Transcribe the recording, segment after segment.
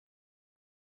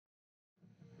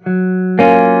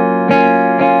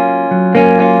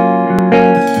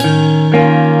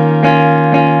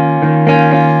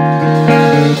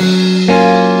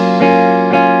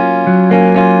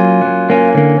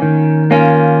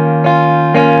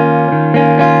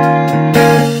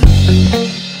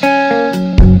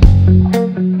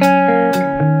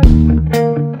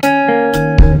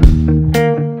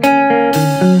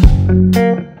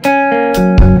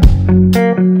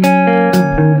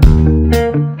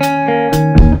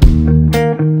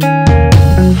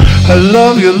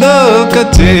love your look, I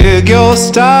dig your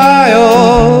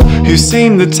style. You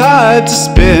seem the type to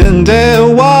spend a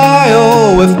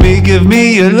while with me. Give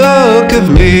me your look, give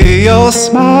me your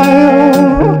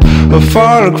smile. A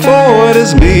far look forward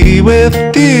is me with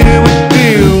you, with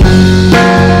you.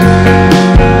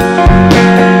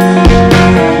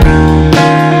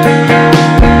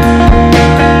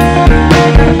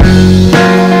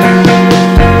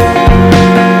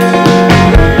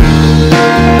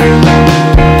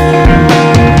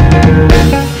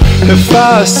 If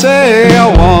I say I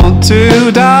want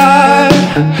to die,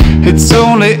 it's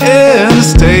only in a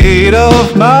state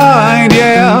of mind,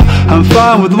 yeah. I'm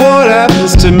fine with what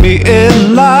happens to me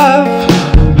in life.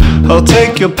 I'll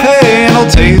take your pain, I'll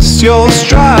taste your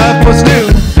strife. What's new?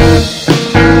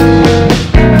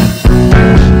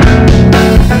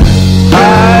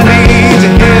 I need to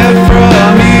hear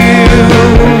from you.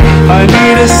 I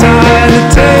need a sign to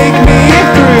take me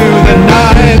through the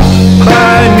night.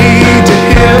 I need to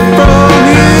hear from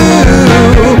you.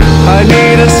 I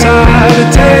need a sign to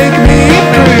take me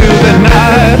through the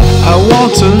night. I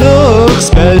want to look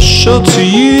special to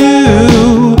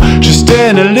you, just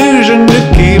an illusion to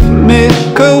keep me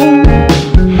cool.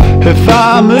 If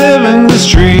I'm living this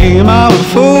dream, I'm a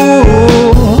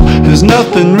fool. There's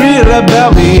nothing real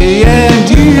about me and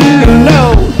you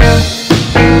know.